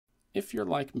If you're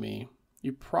like me,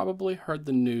 you probably heard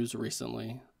the news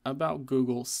recently about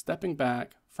Google stepping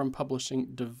back from publishing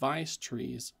device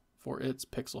trees for its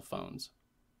Pixel phones.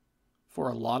 For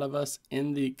a lot of us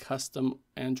in the custom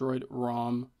Android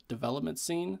ROM development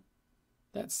scene,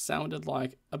 that sounded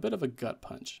like a bit of a gut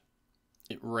punch.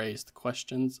 It raised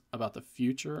questions about the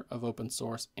future of open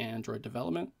source Android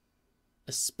development,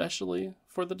 especially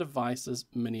for the devices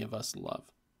many of us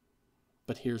love.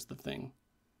 But here's the thing.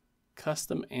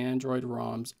 Custom Android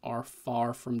ROMs are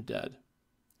far from dead.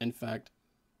 In fact,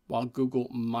 while Google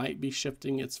might be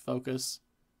shifting its focus,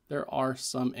 there are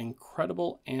some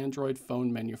incredible Android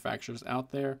phone manufacturers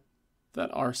out there that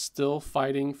are still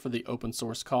fighting for the open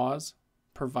source cause,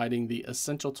 providing the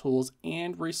essential tools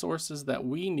and resources that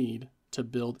we need to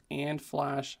build and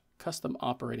flash custom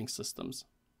operating systems.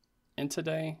 And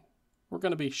today, we're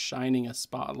going to be shining a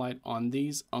spotlight on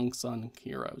these unsung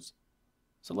heroes.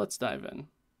 So let's dive in.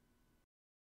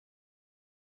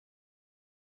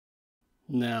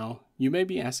 Now, you may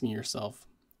be asking yourself,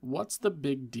 what's the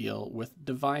big deal with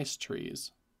device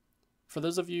trees? For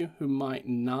those of you who might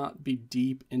not be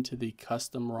deep into the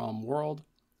custom ROM world,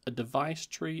 a device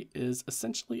tree is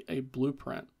essentially a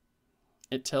blueprint.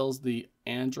 It tells the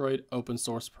Android open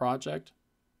source project,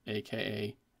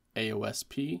 aka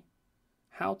AOSP,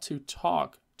 how to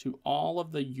talk to all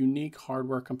of the unique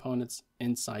hardware components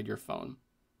inside your phone,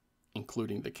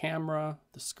 including the camera,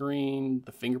 the screen,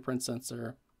 the fingerprint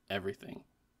sensor, everything.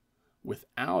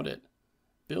 Without it,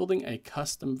 building a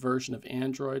custom version of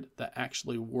Android that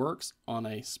actually works on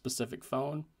a specific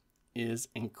phone is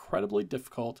incredibly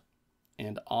difficult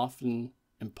and often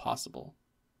impossible.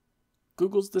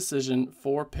 Google's decision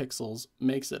for Pixels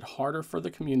makes it harder for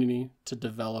the community to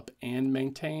develop and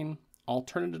maintain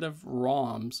alternative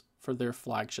ROMs for their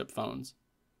flagship phones.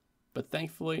 But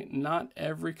thankfully, not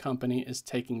every company is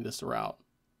taking this route,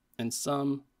 and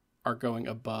some are going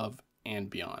above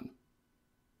and beyond.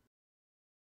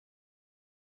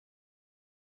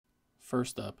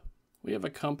 First up, we have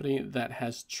a company that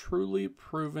has truly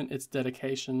proven its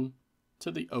dedication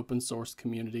to the open source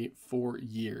community for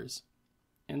years,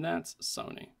 and that's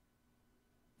Sony.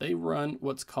 They run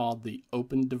what's called the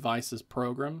Open Devices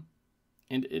program,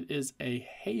 and it is a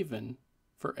haven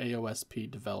for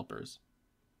AOSP developers.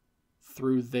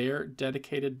 Through their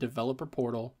dedicated developer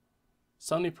portal,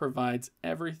 Sony provides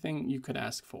everything you could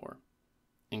ask for,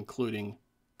 including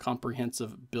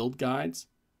comprehensive build guides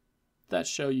that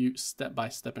show you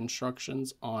step-by-step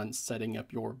instructions on setting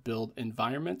up your build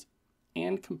environment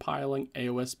and compiling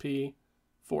AOSP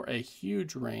for a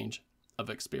huge range of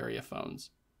Xperia phones.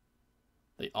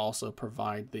 They also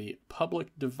provide the public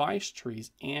device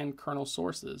trees and kernel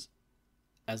sources,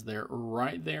 as they're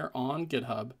right there on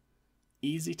GitHub,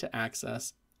 easy to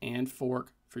access and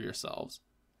fork for yourselves.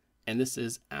 And this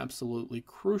is absolutely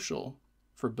crucial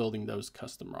for building those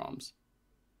custom ROMs.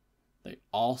 They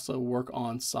also work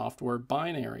on software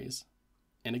binaries.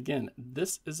 And again,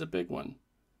 this is a big one,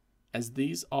 as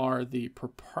these are the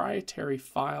proprietary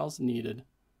files needed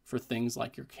for things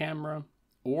like your camera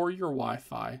or your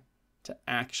Wi-Fi to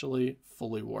actually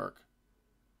fully work.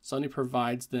 Sony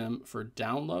provides them for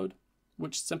download,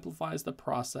 which simplifies the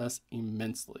process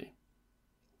immensely.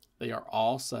 They are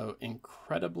also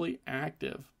incredibly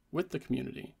active with the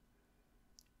community,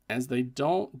 as they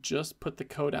don't just put the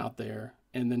code out there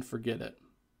and then forget it.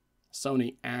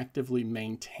 Sony actively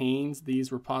maintains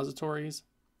these repositories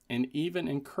and even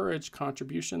encourage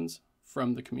contributions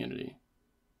from the community.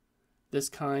 This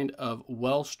kind of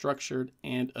well-structured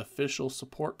and official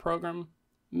support program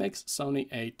makes Sony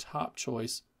a top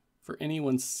choice for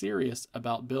anyone serious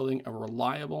about building a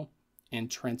reliable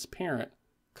and transparent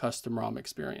custom ROM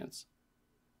experience.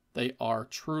 They are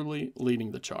truly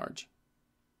leading the charge.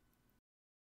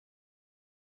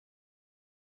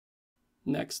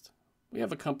 Next, we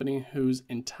have a company whose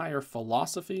entire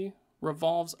philosophy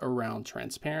revolves around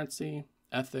transparency,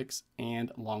 ethics,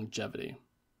 and longevity,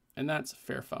 and that's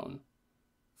Fairphone.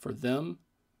 For them,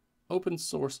 open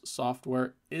source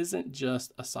software isn't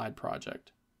just a side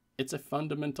project. It's a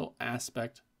fundamental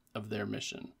aspect of their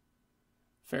mission.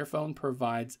 Fairphone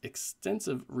provides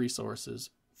extensive resources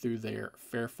through their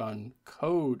Fairphone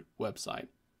Code website,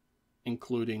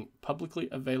 including publicly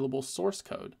available source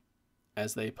code,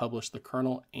 as they publish the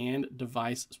kernel and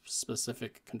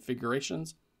device-specific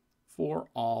configurations for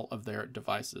all of their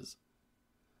devices.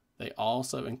 They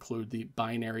also include the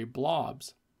binary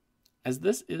blobs, as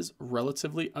this is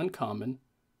relatively uncommon,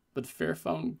 but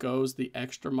Fairphone goes the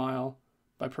extra mile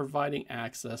by providing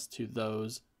access to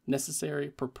those necessary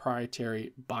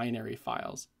proprietary binary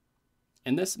files.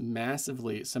 And this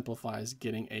massively simplifies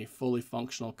getting a fully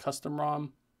functional custom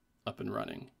ROM up and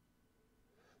running.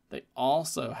 They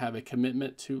also have a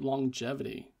commitment to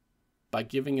longevity. By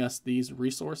giving us these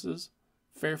resources,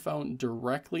 Fairphone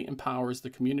directly empowers the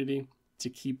community to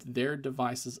keep their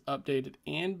devices updated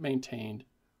and maintained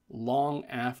long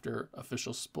after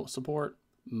official support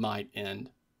might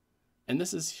end. And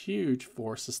this is huge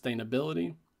for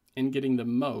sustainability and getting the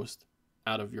most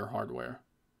out of your hardware.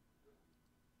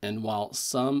 And while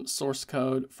some source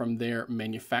code from their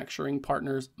manufacturing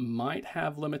partners might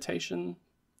have limitation,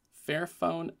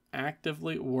 Fairphone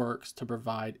actively works to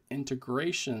provide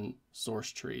integration source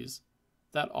trees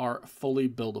that are fully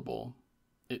buildable.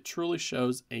 It truly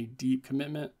shows a deep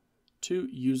commitment to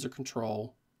user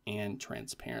control and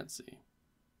transparency.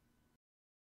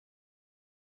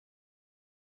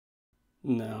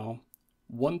 Now,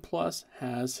 OnePlus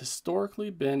has historically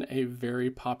been a very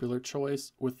popular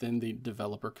choice within the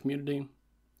developer community,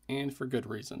 and for good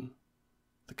reason.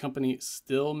 The company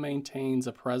still maintains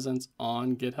a presence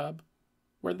on GitHub,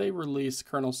 where they release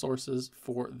kernel sources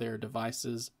for their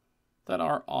devices that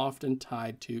are often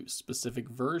tied to specific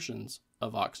versions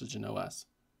of Oxygen OS.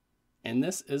 And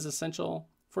this is essential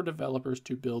for developers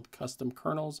to build custom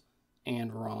kernels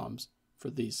and ROMs for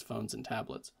these phones and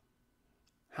tablets.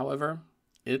 However,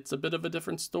 it's a bit of a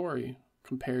different story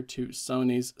compared to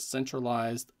Sony's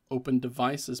centralized open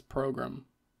devices program,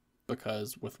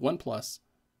 because with OnePlus,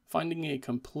 finding a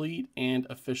complete and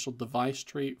official device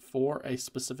tree for a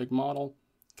specific model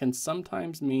can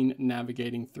sometimes mean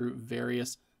navigating through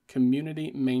various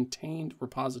community-maintained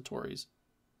repositories.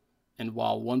 And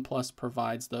while OnePlus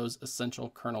provides those essential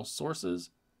kernel sources,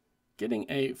 getting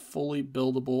a fully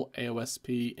buildable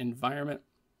AOSP environment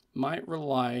might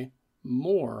rely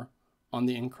more on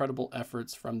the incredible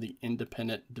efforts from the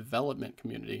independent development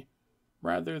community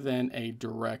rather than a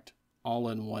direct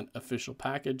all-in-one official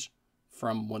package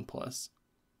from OnePlus.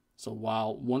 So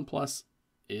while OnePlus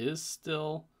is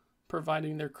still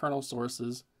providing their kernel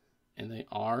sources and they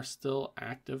are still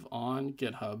active on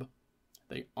GitHub,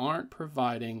 they aren't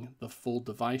providing the full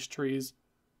device trees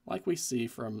like we see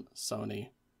from Sony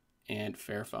and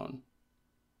Fairphone.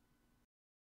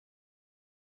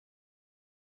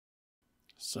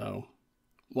 So,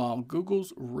 while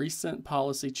Google's recent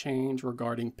policy change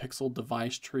regarding pixel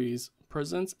device trees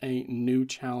presents a new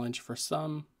challenge for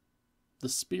some, the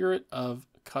spirit of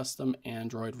custom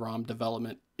Android ROM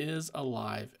development is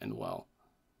alive and well.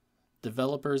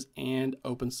 Developers and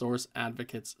open source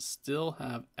advocates still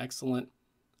have excellent,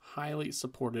 highly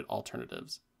supported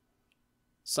alternatives.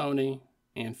 Sony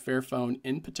and Fairphone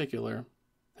in particular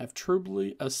have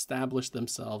truly established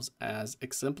themselves as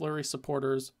exemplary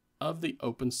supporters of the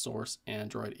open source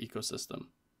Android ecosystem.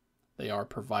 They are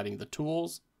providing the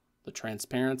tools, the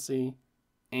transparency,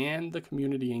 and the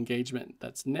community engagement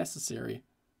that's necessary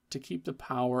to keep the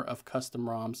power of custom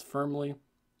ROMs firmly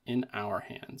in our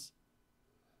hands.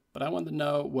 But I want to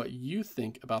know what you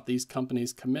think about these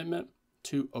companies' commitment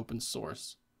to open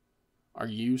source. Are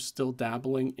you still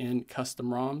dabbling in custom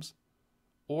ROMs?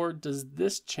 Or does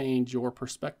this change your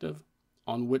perspective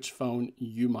on which phone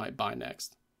you might buy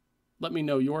next? Let me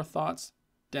know your thoughts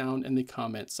down in the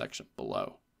comments section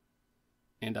below.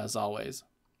 And as always,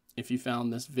 if you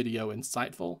found this video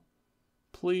insightful,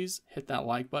 please hit that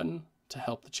like button to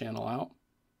help the channel out,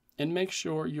 and make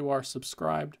sure you are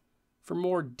subscribed for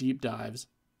more deep dives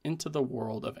into the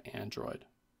world of Android.